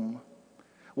Rome.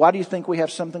 Why do you think we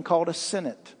have something called a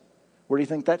Senate? Where do you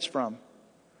think that's from?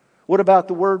 What about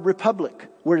the word republic?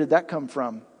 Where did that come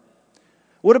from?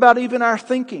 What about even our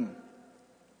thinking?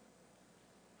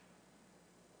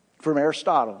 From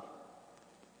Aristotle.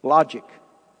 Logic.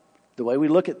 The way we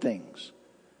look at things.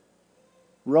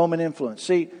 Roman influence.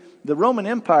 See, the Roman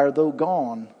Empire, though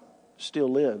gone, still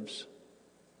lives.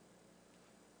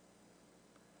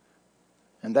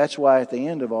 And that's why at the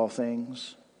end of all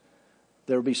things,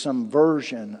 there will be some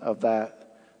version of that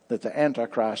the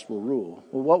Antichrist will rule.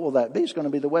 Well, what will that be? It's going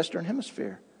to be the Western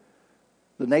Hemisphere.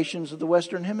 The nations of the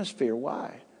Western Hemisphere.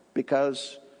 Why?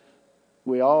 Because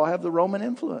we all have the Roman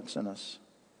influence in us.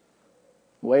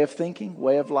 Way of thinking,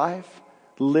 way of life,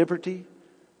 liberty,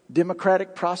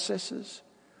 democratic processes.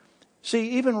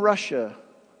 See, even Russia,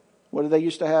 what did they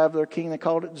used to have? Their king, they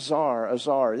called it Tsar, a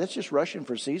Tsar. That's just Russian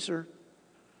for Caesar.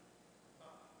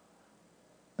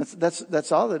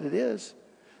 That's all that it is.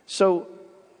 So,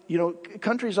 you know,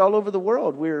 countries all over the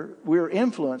world, we're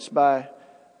influenced by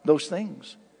those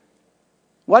things.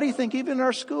 Why do you think even in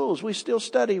our schools we still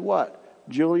study what?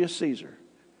 Julius Caesar.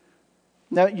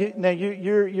 Now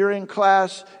you're in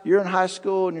class, you're in high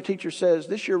school, and your teacher says,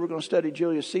 this year we're going to study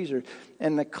Julius Caesar.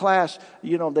 And the class,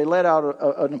 you know, they let out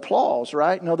an applause,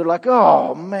 right? No, they're like,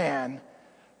 oh man.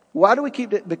 Why do we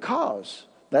keep it? Because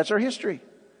that's our history.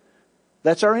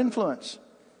 That's our influence.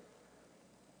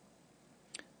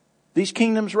 These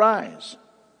kingdoms rise.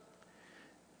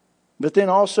 But then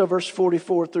also verse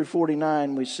 44 through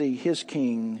 49, we see his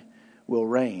king will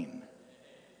reign.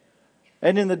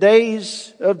 And in the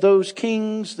days of those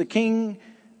kings, the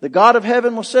God of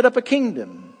heaven will set up a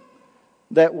kingdom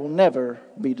that will never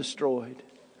be destroyed.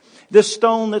 This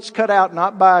stone that's cut out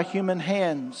not by human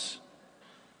hands.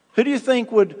 Who do you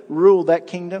think would rule that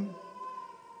kingdom?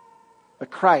 A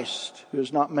Christ who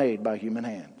is not made by human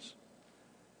hands.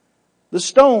 The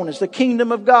stone is the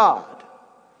kingdom of God.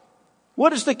 What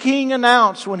does the king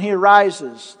announce when he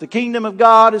arises? The kingdom of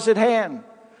God is at hand.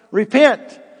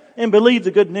 Repent and believe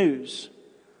the good news.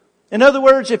 In other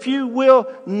words, if you will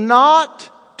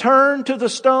not turn to the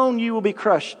stone, you will be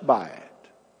crushed by it.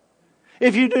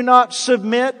 If you do not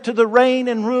submit to the reign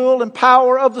and rule and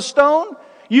power of the stone,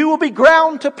 you will be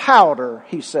ground to powder,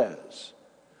 he says.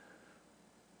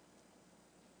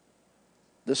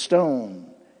 The stone.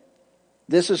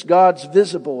 This is God's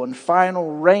visible and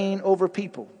final reign over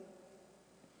people.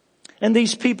 And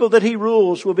these people that he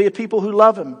rules will be a people who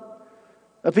love him.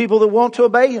 A people that want to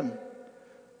obey him.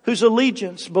 Whose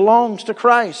allegiance belongs to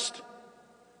Christ.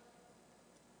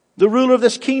 The ruler of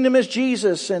this kingdom is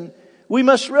Jesus. And we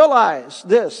must realize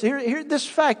this. Here, this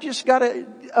fact, you just got to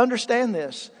understand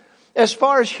this. As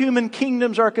far as human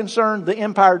kingdoms are concerned, the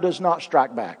empire does not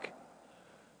strike back.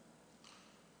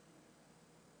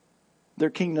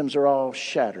 Their kingdoms are all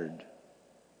shattered.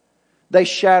 They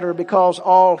shatter because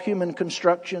all human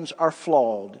constructions are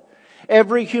flawed.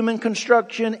 Every human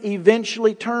construction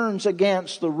eventually turns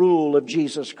against the rule of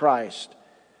Jesus Christ.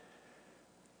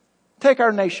 Take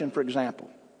our nation, for example.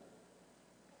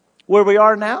 Where we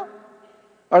are now,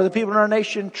 are the people in our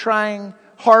nation trying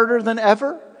harder than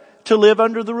ever to live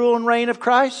under the rule and reign of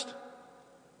Christ?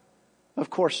 Of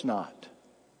course not.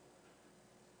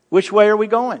 Which way are we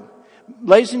going?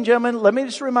 Ladies and gentlemen, let me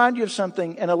just remind you of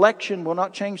something. An election will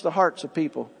not change the hearts of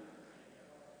people.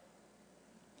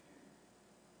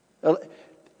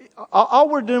 All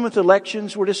we're doing with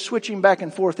elections, we're just switching back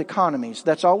and forth economies.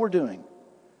 That's all we're doing.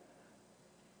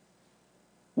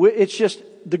 It's just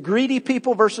the greedy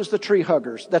people versus the tree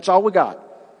huggers. That's all we got.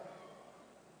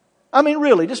 I mean,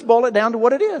 really, just boil it down to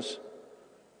what it is.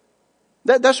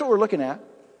 That's what we're looking at.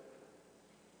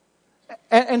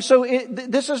 And so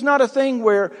this is not a thing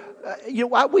where,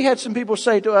 we had some people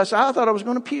say to us, I thought I was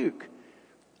going to puke.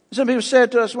 Some people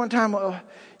said to us one time, I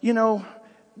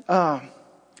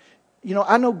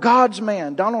know God's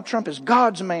man. Donald Trump is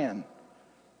God's man.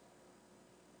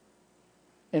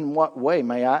 In what way,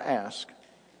 may I ask?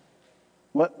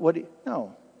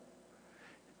 No.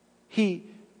 He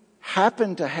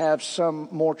happened to have some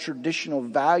more traditional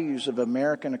values of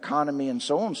American economy and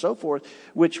so on and so forth,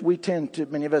 which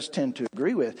many of us tend to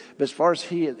agree with. But as far as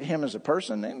him as a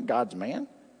person, then God's man.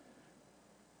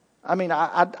 I mean,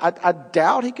 I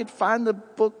doubt he could find the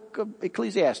book book of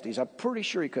Ecclesiastes. I'm pretty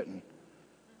sure he couldn't.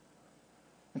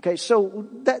 Okay, so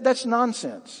that's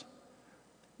nonsense.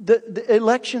 The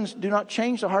elections do not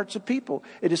change the hearts of people.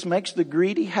 It just makes the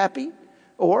greedy happy,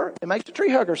 or it makes the tree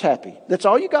huggers happy. That's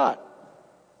all you got.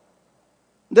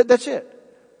 That's it.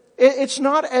 It's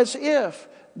not as if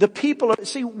the people...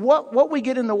 See, what we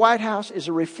get in the White House is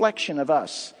a reflection of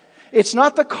us. It's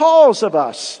not the cause of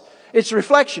us. It's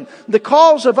reflection. The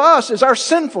cause of us is our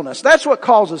sinfulness. That's what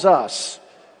causes us.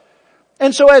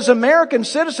 And so as American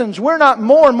citizens, we're not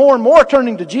more and more and more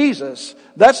turning to Jesus.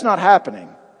 That's not happening.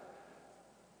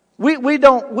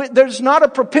 There's not a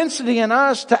propensity in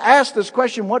us to ask this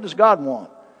question, what does God want?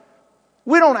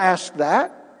 We don't ask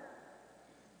that.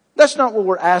 That's not what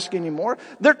we're asking anymore.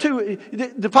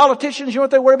 The politicians, you know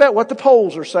what they worry about? What the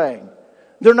polls are saying.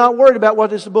 They're not worried about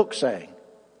what is the book saying.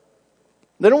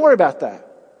 They don't worry about that.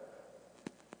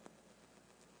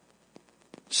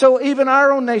 So even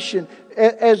our own nation,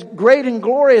 as great and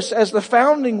glorious as the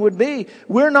founding would be,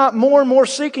 we're not more and more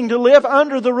seeking to live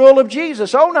under the rule of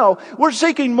Jesus. Oh no, we're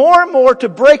seeking more and more to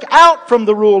break out from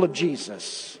the rule of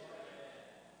Jesus.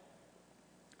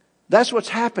 That's what's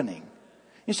happening.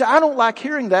 You say, I don't like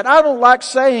hearing that. I don't like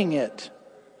saying it.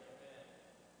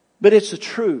 But it's the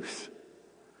truth.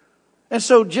 And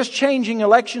so just changing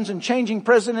elections and changing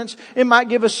presidents, it might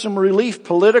give us some relief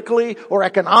politically or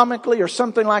economically or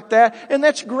something like that. And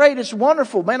that's great. It's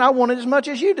wonderful. Man, I want it as much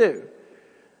as you do.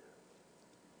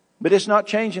 But it's not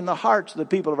changing the hearts of the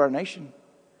people of our nation.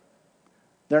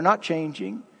 They're not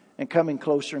changing and coming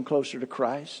closer and closer to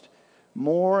Christ.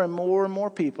 More and more and more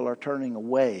people are turning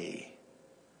away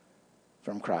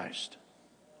from Christ.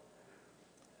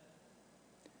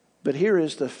 But here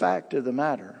is the fact of the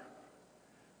matter.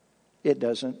 It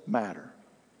doesn't matter.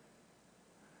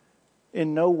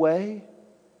 In no way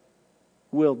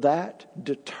will that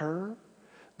deter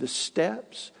the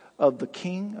steps of the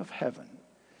King of Heaven.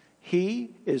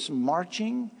 He is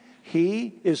marching.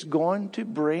 He is going to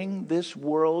bring this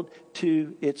world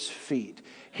to its feet.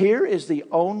 Here is the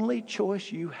only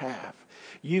choice you have.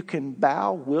 You can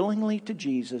bow willingly to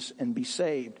Jesus and be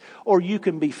saved. Or you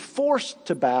can be forced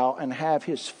to bow and have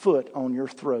His foot on your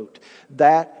throat.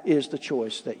 That is the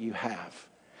choice that you have.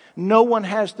 No one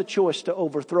has the choice to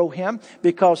overthrow Him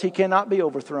because He cannot be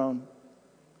overthrown.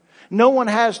 No one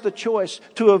has the choice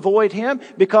to avoid Him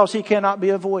because He cannot be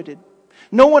avoided.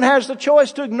 No one has the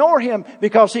choice to ignore Him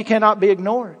because He cannot be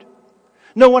ignored.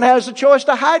 No one has the choice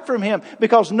to hide from Him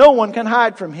because no one can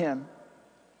hide from Him.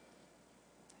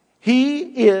 He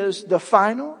is the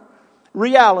final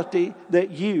reality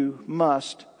that you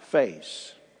must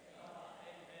face.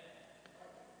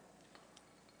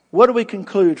 What do we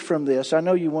conclude from this? I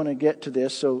know you want to get to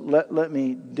this, so let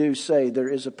me say there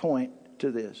is a point to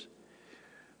this.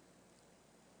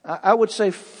 I would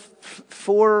say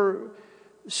four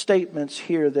statements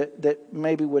here that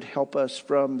maybe would help us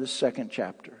from the second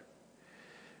chapter.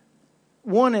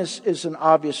 One is an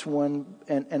obvious one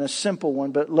and a simple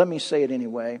one, but let me say it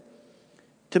anyway.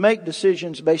 To make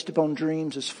decisions based upon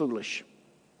dreams is foolish.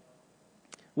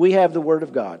 We have the Word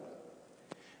of God.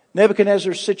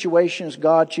 Nebuchadnezzar's situation is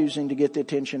God choosing to get the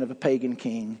attention of a pagan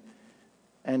king.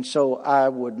 And so I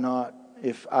would not,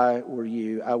 if I were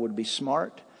you, I would be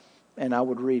smart and I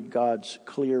would read God's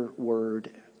clear Word,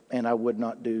 and I would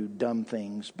not do dumb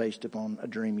things based upon a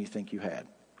dream you think you had.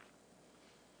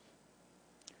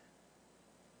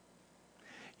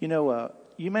 You know,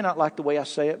 you may not like the way I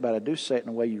say it, but I do say it in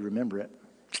a way you remember it.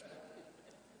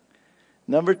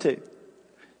 Number 2,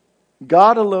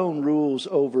 God alone rules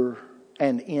over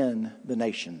and in the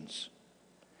nations.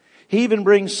 He even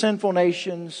brings sinful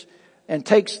nations and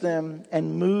takes them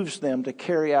and moves them to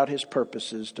carry out His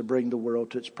purposes to bring the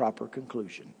world to its proper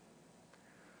conclusion.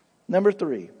 Number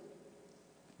 3,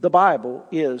 the Bible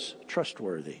is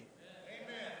trustworthy.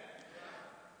 Amen.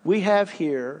 We have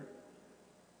here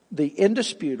the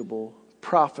indisputable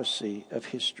prophecy of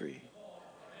history,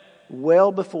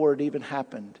 well before it even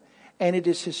happened. And it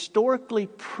is historically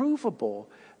provable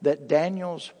that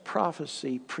Daniel's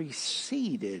prophecy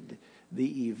preceded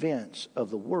the events of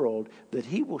the world that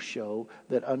he will show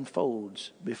that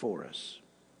unfolds before us.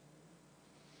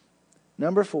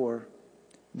 Number 4,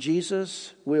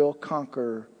 Jesus will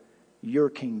conquer your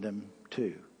kingdom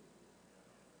too.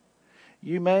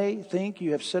 You may think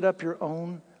you have set up your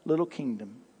own little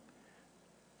kingdom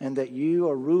and that you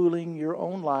are ruling your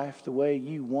own life the way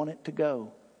you want it to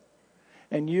go.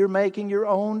 And you're making your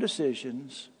own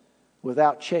decisions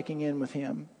without checking in with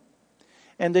Him.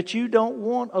 And that you don't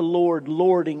want a Lord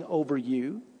lording over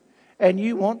you. And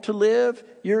you want to live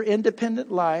your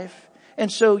independent life.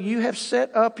 And so you have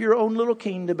set up your own little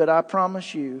kingdom. But I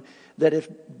promise you that if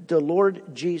the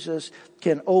Lord Jesus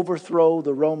can overthrow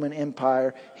the Roman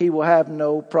Empire, He will have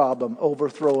no problem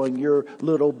overthrowing your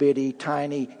little bitty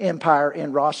tiny empire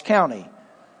in Ross County.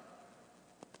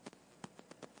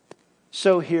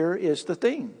 So here is the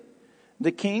thing.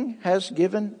 The King has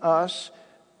given us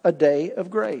a day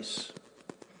of grace.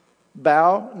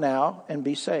 Bow now and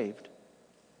be saved.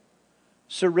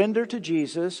 Surrender to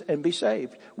Jesus and be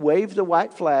saved. Wave the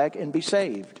white flag and be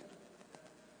saved.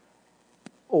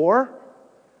 Or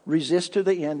resist to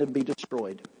the end and be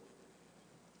destroyed.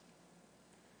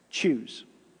 Choose.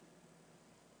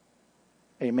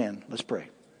 Amen. Let's pray.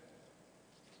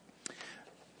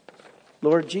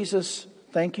 Lord Jesus,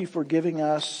 thank you for giving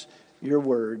us your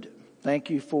word. Thank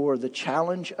you for the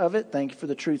challenge of it. Thank you for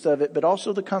the truth of it, but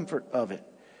also the comfort of it.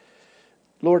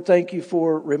 Lord, thank you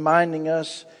for reminding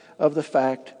us of the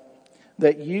fact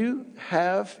that you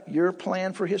have your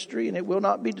plan for history and it will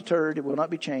not be deterred. It will not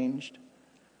be changed.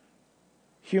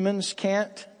 Humans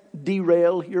can't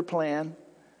derail your plan.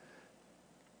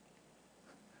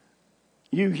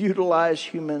 You utilize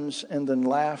humans and then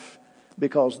laugh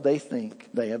because they think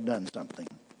they have done something.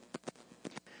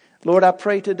 Lord, I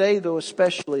pray today, though,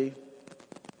 especially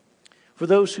for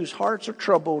those whose hearts are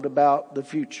troubled about the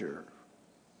future,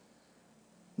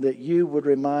 that you would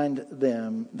remind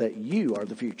them that you are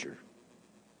the future.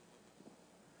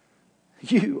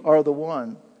 You are the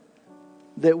one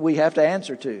that we have to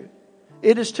answer to.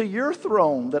 It is to your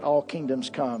throne that all kingdoms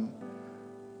come.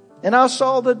 And I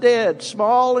saw the dead,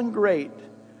 small and great,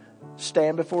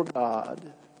 stand before God,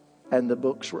 and the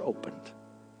books were opened.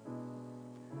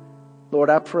 Lord,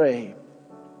 I pray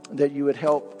that you would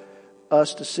help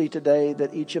us to see today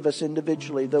that each of us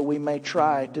individually, though we may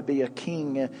try to be a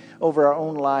king over our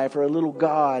own life or a little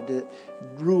God that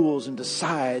rules and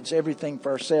decides everything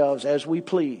for ourselves as we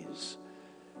please,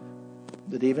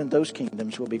 that even those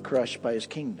kingdoms will be crushed by His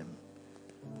kingdom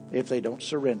if they don't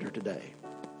surrender today.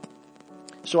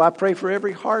 So I pray for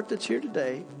every heart that's here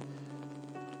today,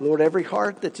 Lord, every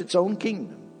heart that's its own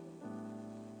kingdom,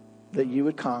 that you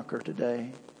would conquer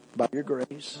today by your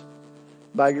grace,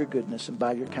 by your goodness, and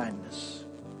by your kindness.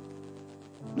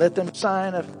 Let them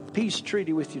sign a peace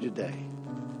treaty with you today.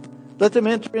 Let them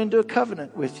enter into a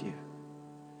covenant with you.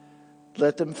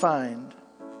 Let them find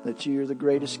that you are the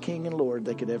greatest King and Lord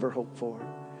they could ever hope for.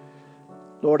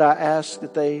 Lord, I ask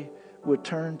that they would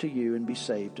turn to you and be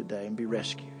saved today and be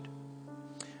rescued.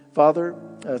 Father,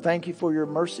 thank you for your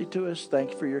mercy to us.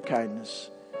 Thank you for your kindness.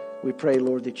 We pray,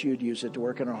 Lord, that you would use it to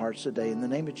work in our hearts today. In the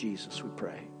name of Jesus, we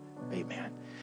pray. Amen.